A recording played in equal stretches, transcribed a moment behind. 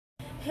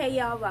Hey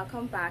y'all,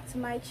 welcome back to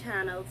my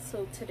channel.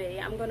 So today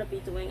I'm going to be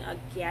doing a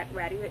get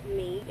ready with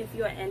me. If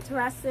you're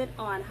interested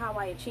on how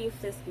I achieve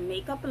this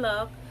makeup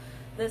look,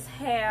 this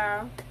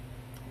hair,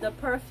 the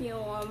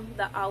perfume,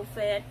 the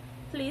outfit,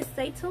 please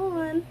stay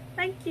tuned.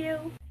 Thank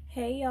you.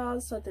 Hey y'all,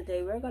 so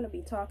today we're going to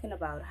be talking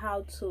about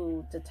how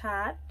to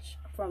detach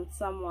from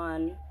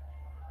someone.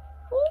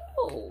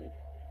 Ooh,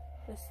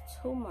 it's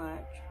too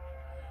much.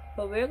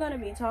 But we're going to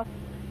be talking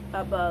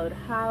about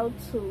how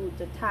to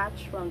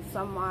detach from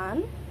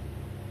someone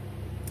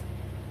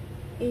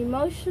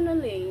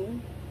emotionally.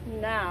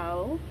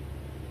 Now,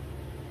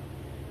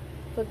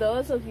 for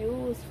those of you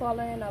who's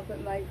following up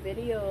with my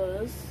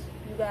videos,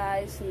 you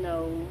guys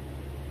know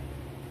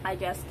I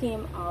just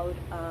came out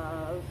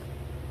of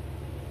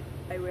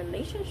a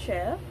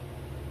relationship,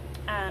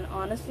 and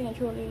honestly and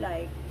truly,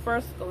 like,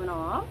 first going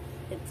off,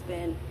 it's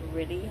been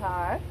really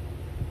hard,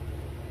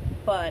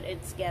 but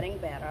it's getting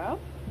better.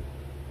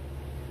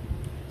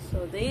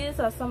 So these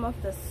are some of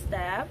the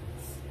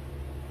steps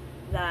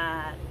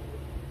that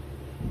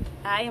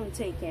I am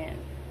taking.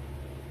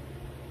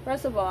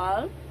 First of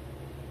all,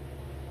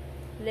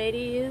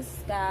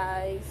 ladies,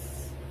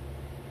 guys,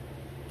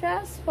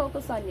 just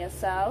focus on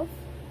yourself.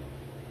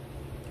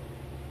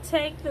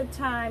 Take the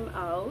time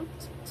out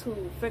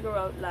to figure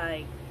out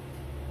like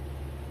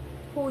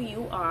who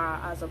you are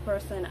as a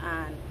person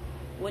and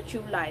what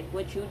you like,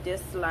 what you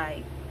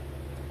dislike.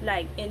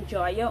 Like,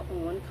 enjoy your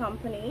own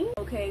company.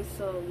 Okay,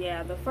 so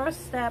yeah, the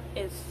first step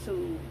is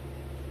to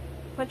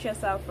put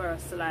yourself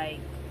first. Like,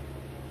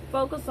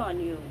 focus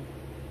on you.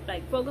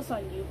 Like, focus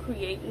on you.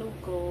 Create new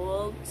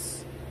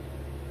goals.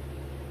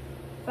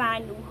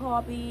 Find new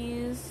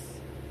hobbies.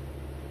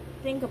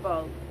 Think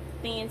about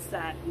things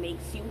that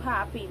makes you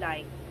happy.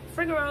 Like,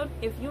 figure out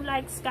if you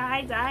like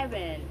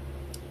skydiving,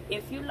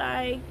 if you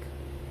like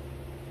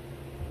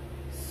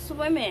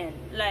swimming.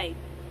 Like,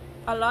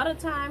 a lot of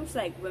times,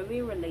 like, when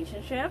we're in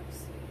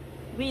relationships,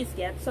 we just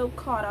get so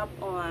caught up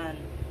on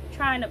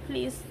trying to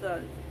please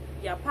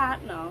your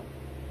partner,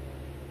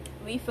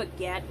 we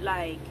forget,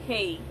 like,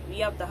 hey, we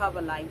have to have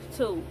a life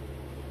too.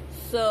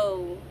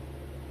 So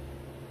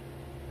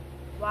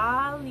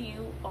while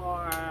you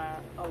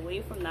are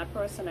away from that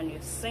person and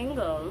you're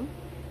single,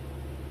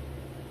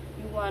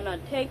 you want to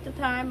take the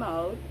time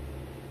out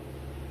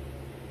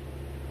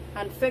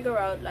and figure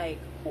out like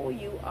who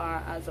you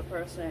are as a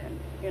person,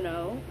 you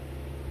know.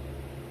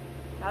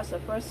 That's the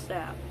first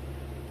step.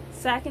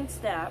 Second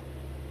step,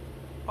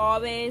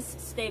 always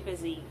stay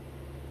busy.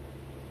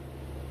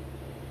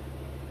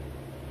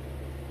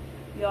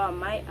 Y'all,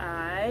 my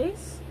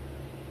eyes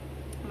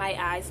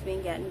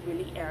been getting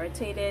really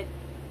irritated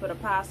for the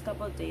past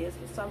couple of days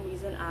for some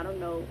reason. I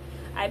don't know.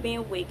 I've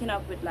been waking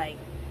up with like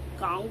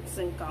gounds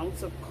and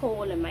gounds of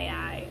coal in my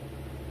eye,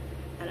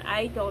 and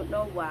I don't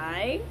know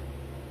why,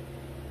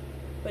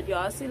 but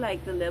y'all see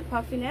like the lip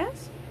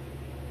puffiness.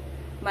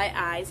 My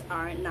eyes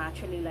aren't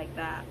naturally like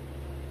that.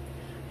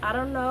 I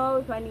don't know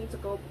if I need to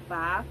go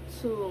back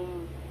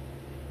to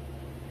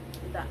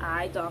the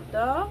eye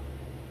doctor,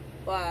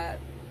 but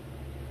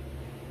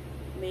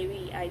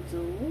maybe I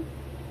do.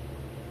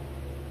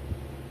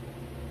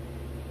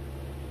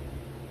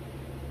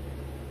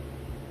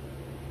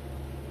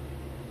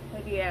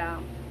 But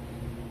yeah,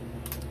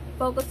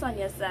 focus on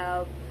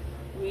yourself,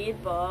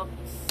 read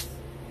books,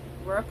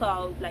 work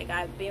out. Like,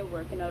 I've been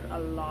working out a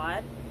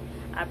lot,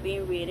 I've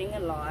been reading a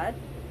lot.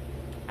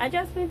 I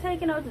just been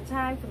taking out the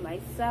time for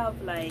myself,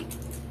 like,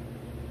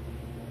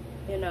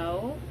 you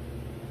know.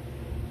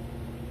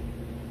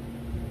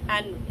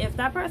 And if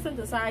that person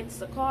decides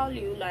to call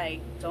you,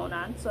 like, don't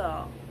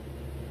answer.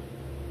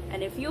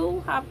 And if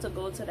you have to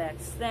go to the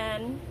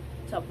extent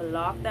to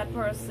block that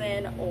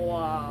person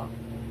or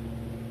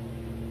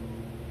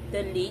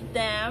delete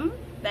them,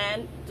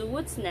 then do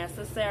what's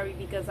necessary,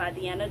 because at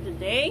the end of the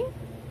day,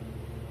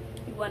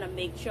 you want to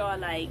make sure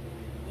like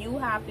you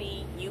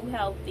happy, you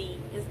healthy.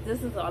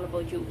 This is all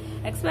about you,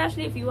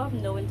 especially if you have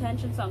no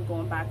intentions on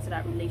going back to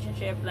that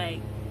relationship.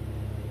 Like,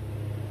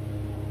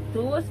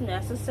 do what's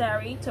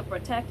necessary to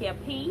protect your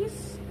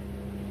peace,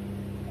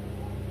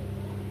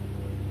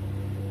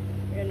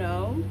 you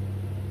know.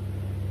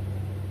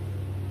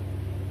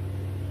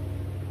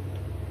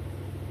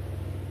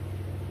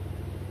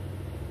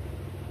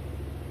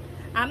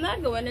 I'm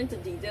not going into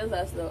details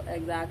as to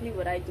exactly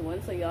what I'm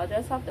doing, so y'all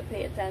just have to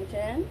pay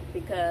attention,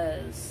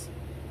 because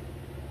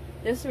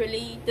this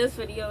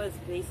video is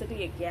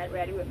basically a get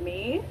ready with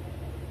me.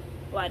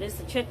 Well, this is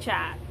a chit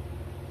chat,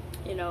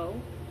 you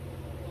know.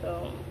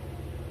 So,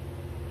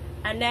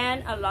 and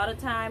then a lot of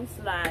times,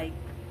 like,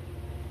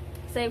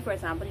 say for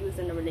example you was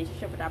in a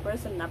relationship with that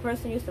person, and that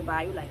person used to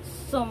buy you like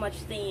so much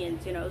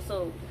things, you know.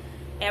 So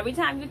every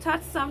time you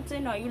touch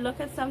something or you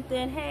look at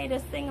something, hey,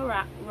 this thing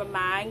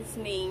reminds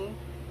me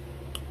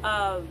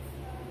of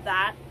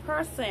that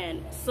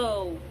person.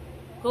 So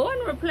go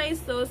and replace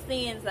those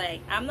things.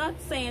 Like, I'm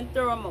not saying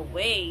throw them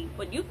away,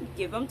 but you could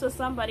give them to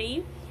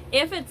somebody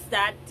if it's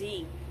that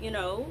deep, you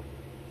know.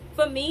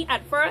 For me,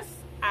 at first,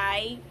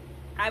 I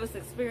was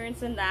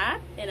experiencing that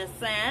in a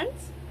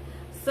sense.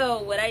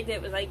 So what I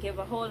did was I gave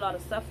a whole lot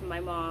of stuff for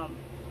my mom.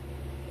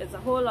 It's a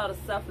whole lot of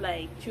stuff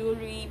like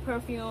jewelry,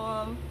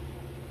 perfume.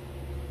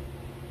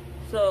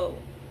 So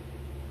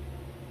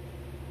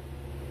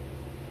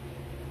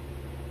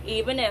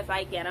even if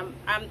I get them,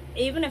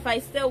 even if I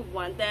still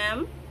want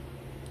them,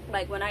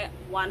 like when I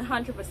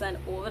 100%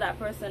 over that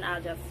person,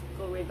 I'll just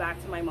go right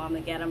back to my mom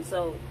and get them.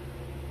 So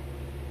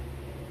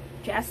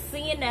just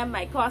seeing them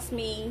might cost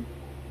me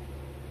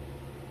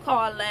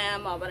call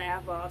them or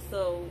whatever.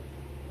 So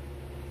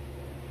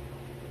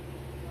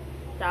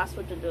that's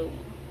what to do.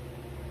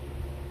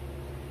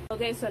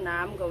 Okay, so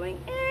now I'm going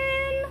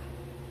in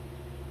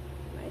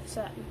my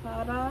satin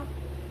powder.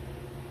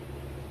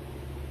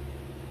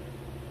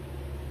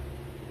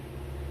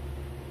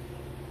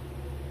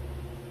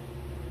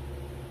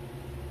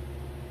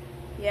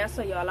 Yeah,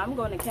 so y'all, I'm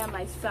going to get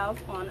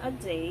myself on a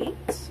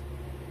date.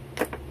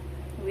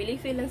 Really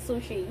feeling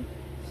sushi,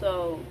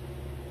 so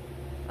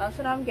that's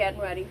what I'm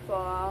getting ready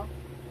for.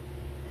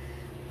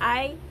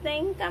 I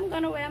think I'm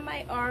gonna wear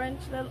my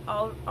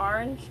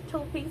orange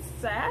two-piece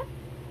set.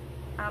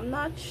 I'm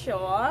not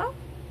sure,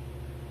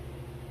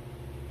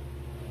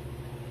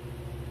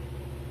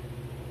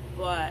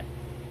 but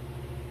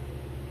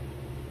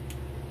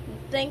I'm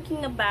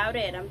thinking about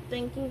it.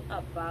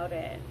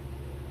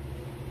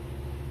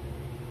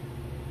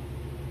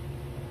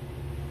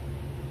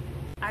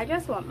 I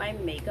just want my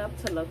makeup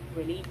to look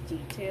really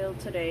detailed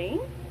today,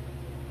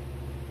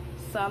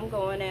 so I'm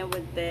going in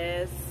with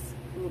this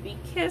Ruby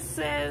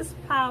Kisses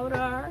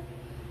powder,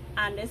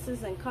 and this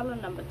is in color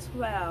number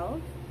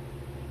 12,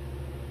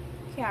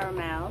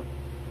 caramel.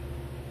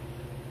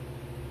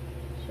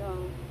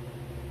 So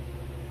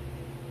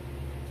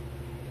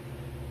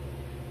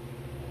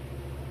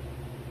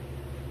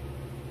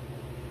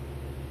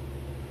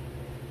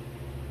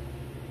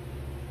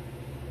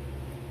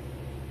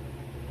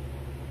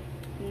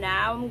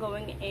now I'm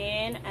going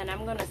in and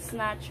I'm gonna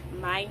snatch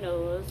my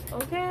nose,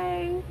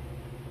 okay?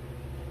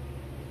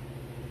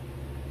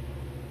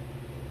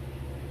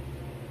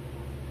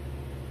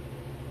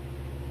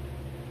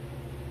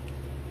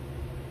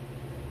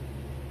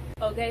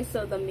 Okay,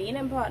 so the main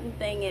important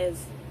thing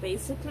is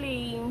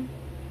basically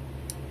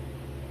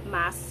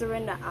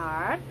mastering the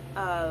art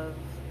of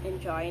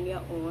enjoying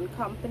your own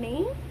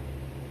company.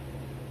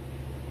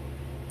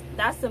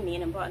 That's the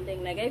main important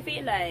thing. Like, I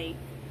feel like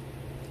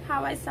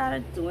how I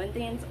started doing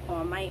things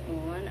on my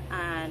own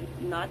and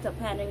not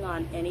depending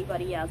on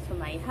anybody else for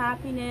my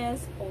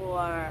happiness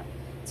or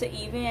to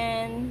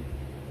even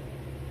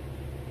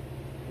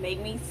make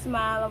me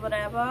smile or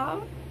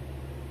whatever.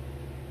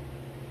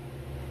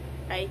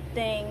 I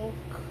think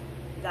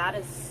that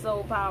is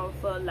so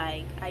powerful.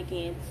 Like, I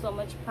gained so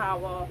much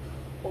power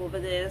over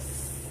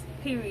this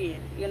period,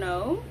 you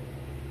know.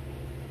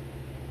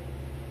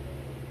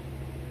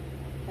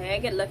 I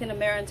can look in the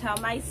mirror and tell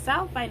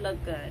myself I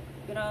look good,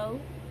 you know.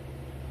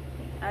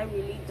 I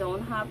really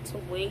don't have to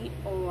wait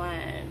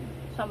on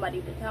somebody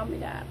to tell me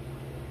that.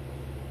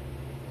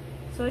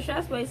 So it's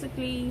just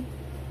basically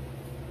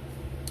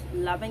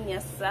loving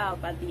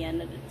yourself at the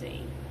end of the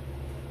day.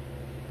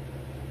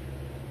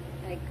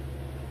 Like,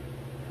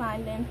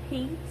 finding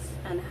peace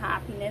and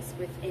happiness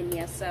within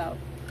yourself,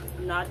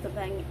 not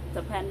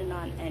depending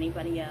on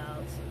anybody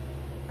else.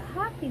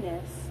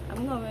 Happiness.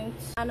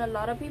 And a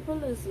lot of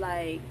people is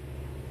like,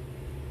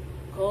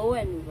 go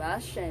and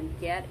rush and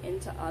get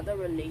into other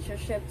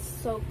relationships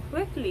so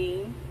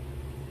quickly,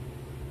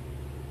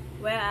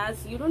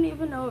 whereas you don't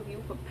even know if you're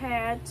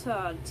prepared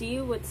to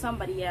deal with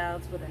somebody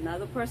else with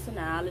another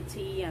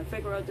personality and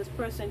figure out this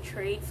person's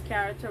traits,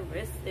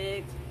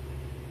 characteristics.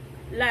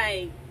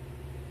 Like,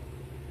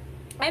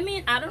 I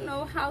mean, I don't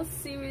know how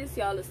serious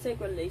y'all take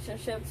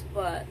relationships,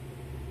 but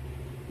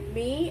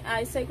me,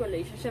 I take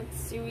relationships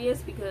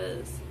serious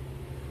because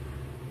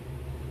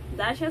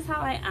that's just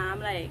how I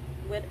am. Like,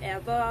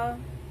 whenever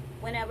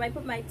I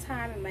put my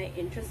time and my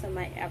interest and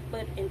my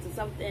effort into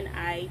something,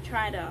 I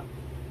try to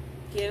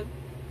give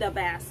the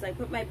best. I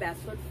put my best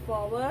foot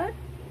forward.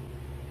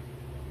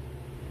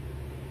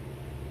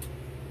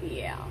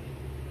 Yeah.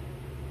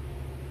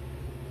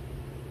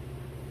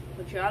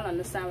 But y'all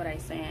understand what I'm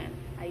saying,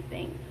 I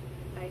think.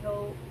 I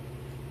hope.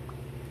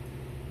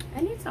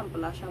 I need some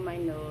blush on my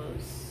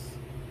nose.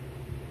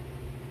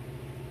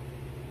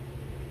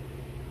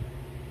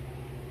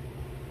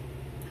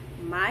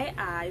 My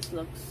eyes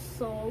look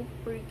so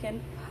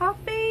freaking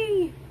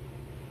puffy.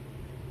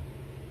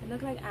 It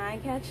look like I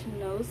catch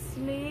no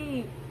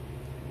sleep.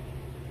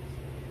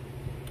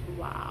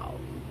 Wow.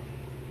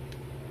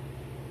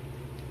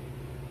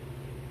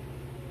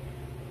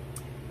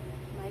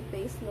 My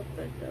face look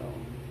good though.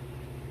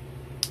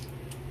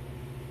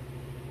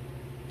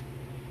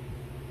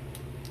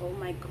 Oh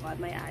my god,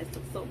 my eyes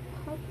look so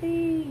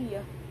puffy.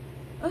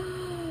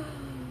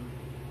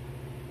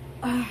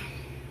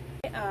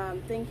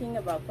 I'm thinking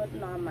about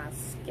putting on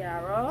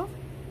mascara,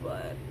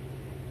 but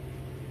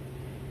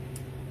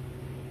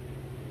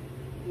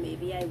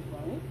maybe I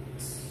won't.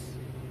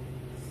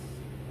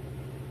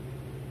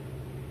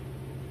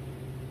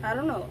 I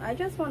don't know. I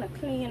just want a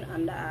clean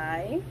under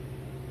eye.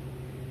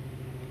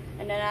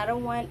 And then I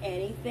don't want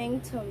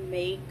anything to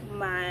make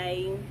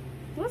my,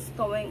 what's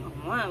going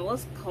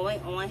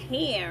on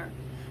here?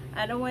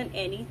 I don't want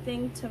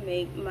anything to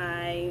make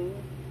my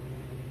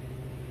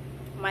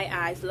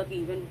eyes look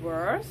even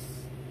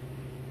worse,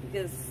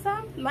 because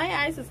my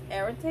eyes is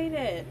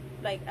irritated,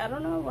 like I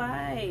don't know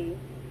why,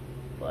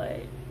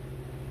 but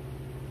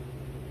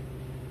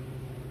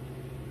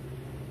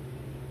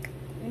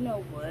you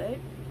know what,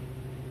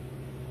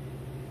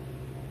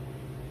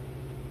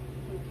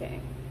 okay,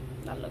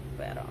 that look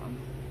better.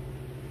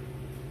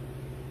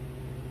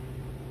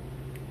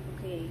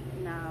 Okay,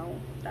 now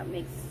that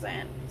makes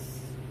sense.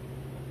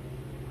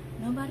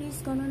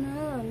 Nobody's gonna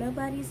know.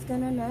 Nobody's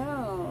gonna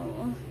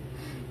know.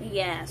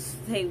 Yes,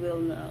 they will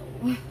know.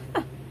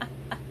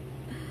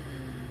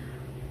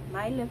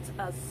 My lips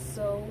are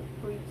so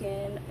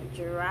freaking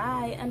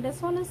dry, and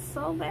this one is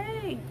so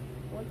big.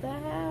 What the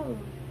hell?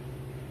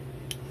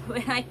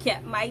 When I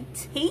get my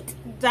teeth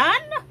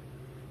done,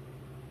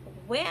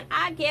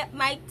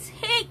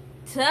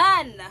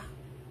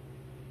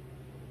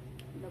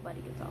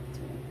 nobody can talk to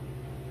me.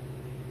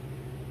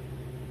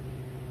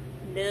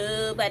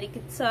 Nobody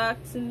can talk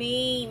to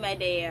me, my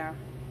dear.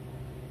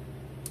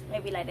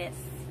 Maybe like this.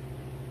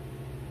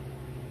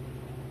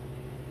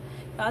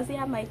 Y'all see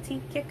how my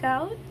teeth kick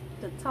out?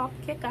 The top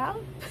kick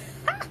out?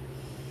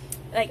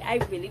 Like, I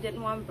really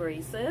didn't want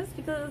braces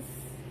because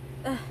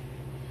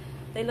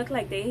they look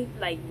like they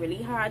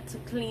really hard to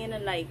clean,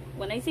 and like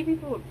when I see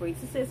people with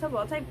braces, they have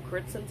all type of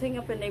grits and thing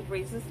up in their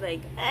braces,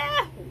 like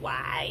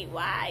why?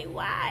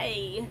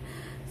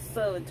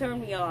 So it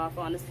turned me off,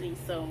 honestly.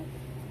 So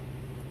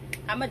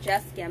I'ma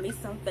just get me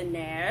some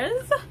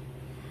veneers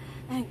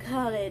and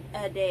call it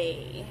a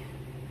day,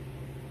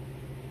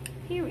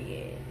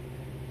 period.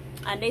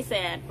 And they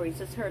said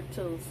braces hurt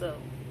too, so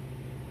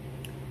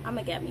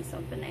I'ma get me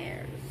some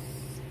veneers.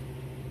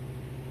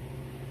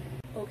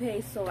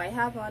 Okay, so I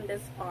have on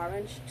this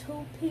orange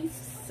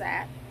two-piece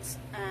set,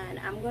 and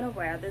I'm gonna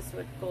wear this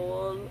with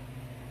gold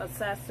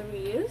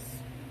accessories,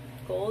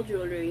 gold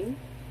jewelry.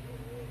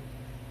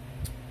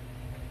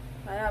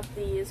 I have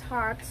these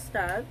heart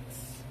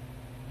studs.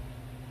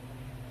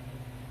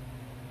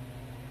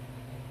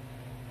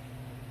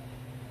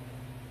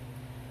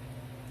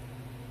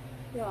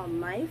 Yo,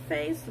 my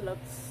face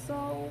looks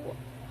so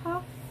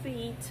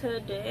puffy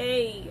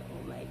today.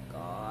 Oh my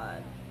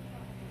god.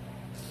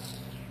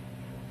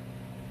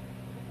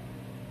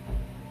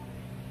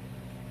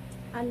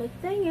 And the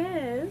thing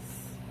is,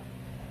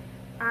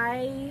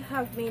 I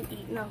have been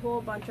eating a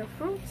whole bunch of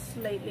fruits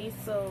lately,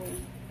 so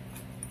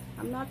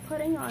I'm not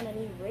putting on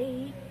any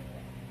weight.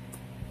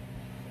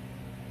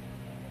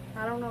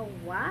 I don't know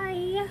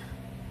why.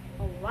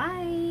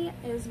 Why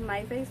is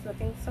my face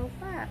looking so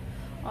fat?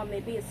 Or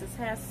maybe it's this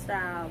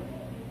hairstyle.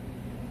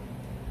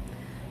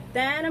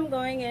 Then I'm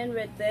going in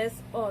with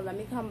this. Oh, let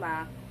me come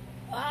back.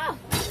 Ah!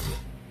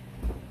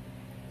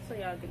 So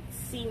y'all can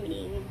see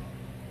me.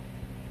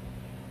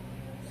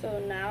 So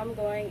now I'm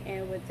going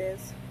in with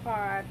this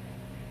hard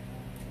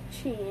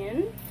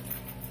chin.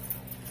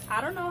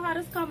 I don't know how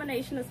this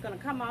combination is gonna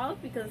come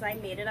out because I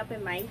made it up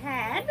in my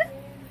head.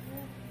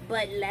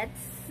 But let's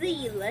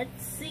see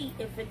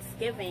if it's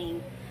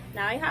giving.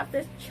 Now I have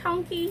this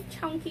chunky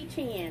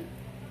chin,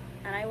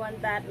 and I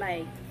want that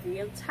like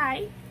real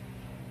tight.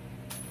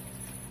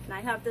 And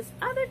I have this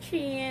other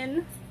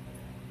chin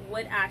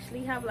would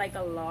actually have like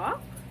a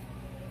lock.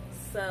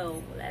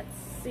 So let's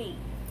see.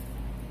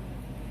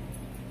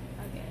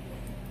 Okay.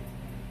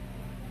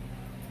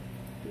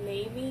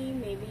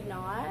 Maybe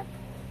not.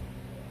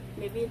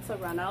 Maybe it's a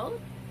run out.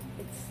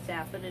 It's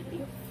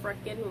definitely a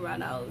freaking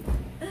run out.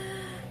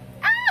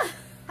 Ah!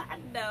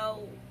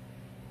 No.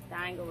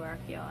 That ain't gonna work,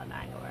 y'all.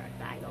 That ain't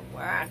gonna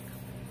work.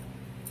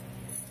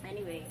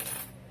 Anyway,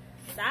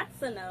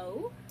 that's a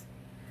no.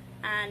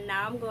 And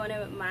now I'm going in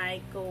with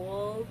my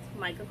gold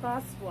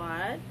microcross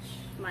watch,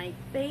 my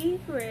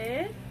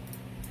favorite.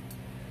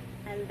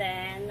 And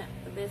then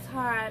this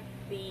heart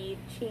bead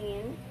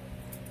chain.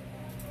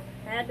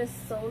 That is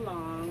so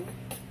long.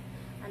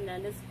 And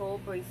then this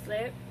gold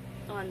bracelet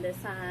on this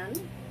hand.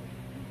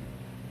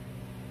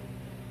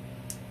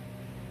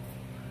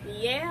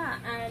 Yeah,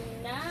 and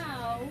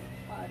now,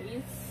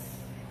 these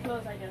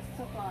clothes I just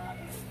took off.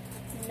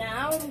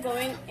 Now I'm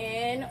going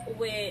in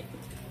with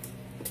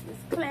this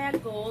clear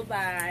gold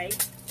bag,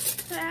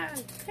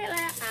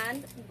 clear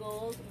and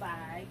gold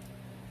bag,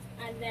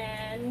 and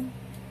then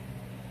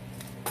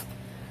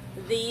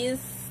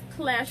these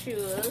clear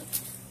shoes.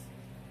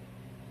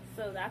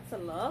 So that's a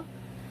look.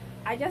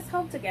 I just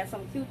hope to get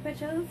some cute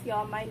pictures.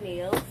 Y'all, my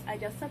nails, I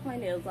just took my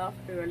nails off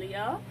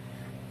earlier,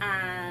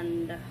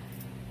 and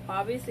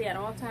obviously I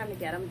don't have time to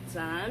get them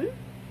done.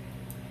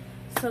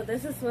 So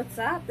this is what's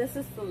up. This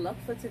is the look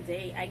for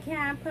today. I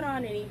can't put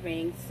on any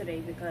rings today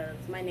because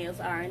my nails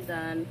aren't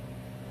done.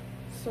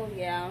 So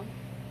yeah.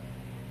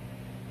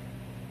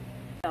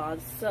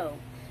 So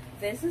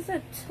this is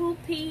a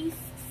two-piece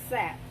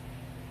set.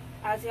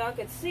 As y'all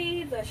can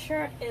see, the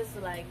shirt is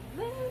like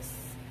this,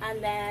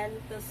 and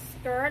then the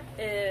skirt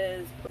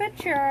is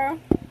picture.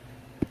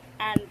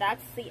 And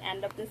that's the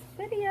end of this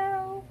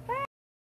video. Bye.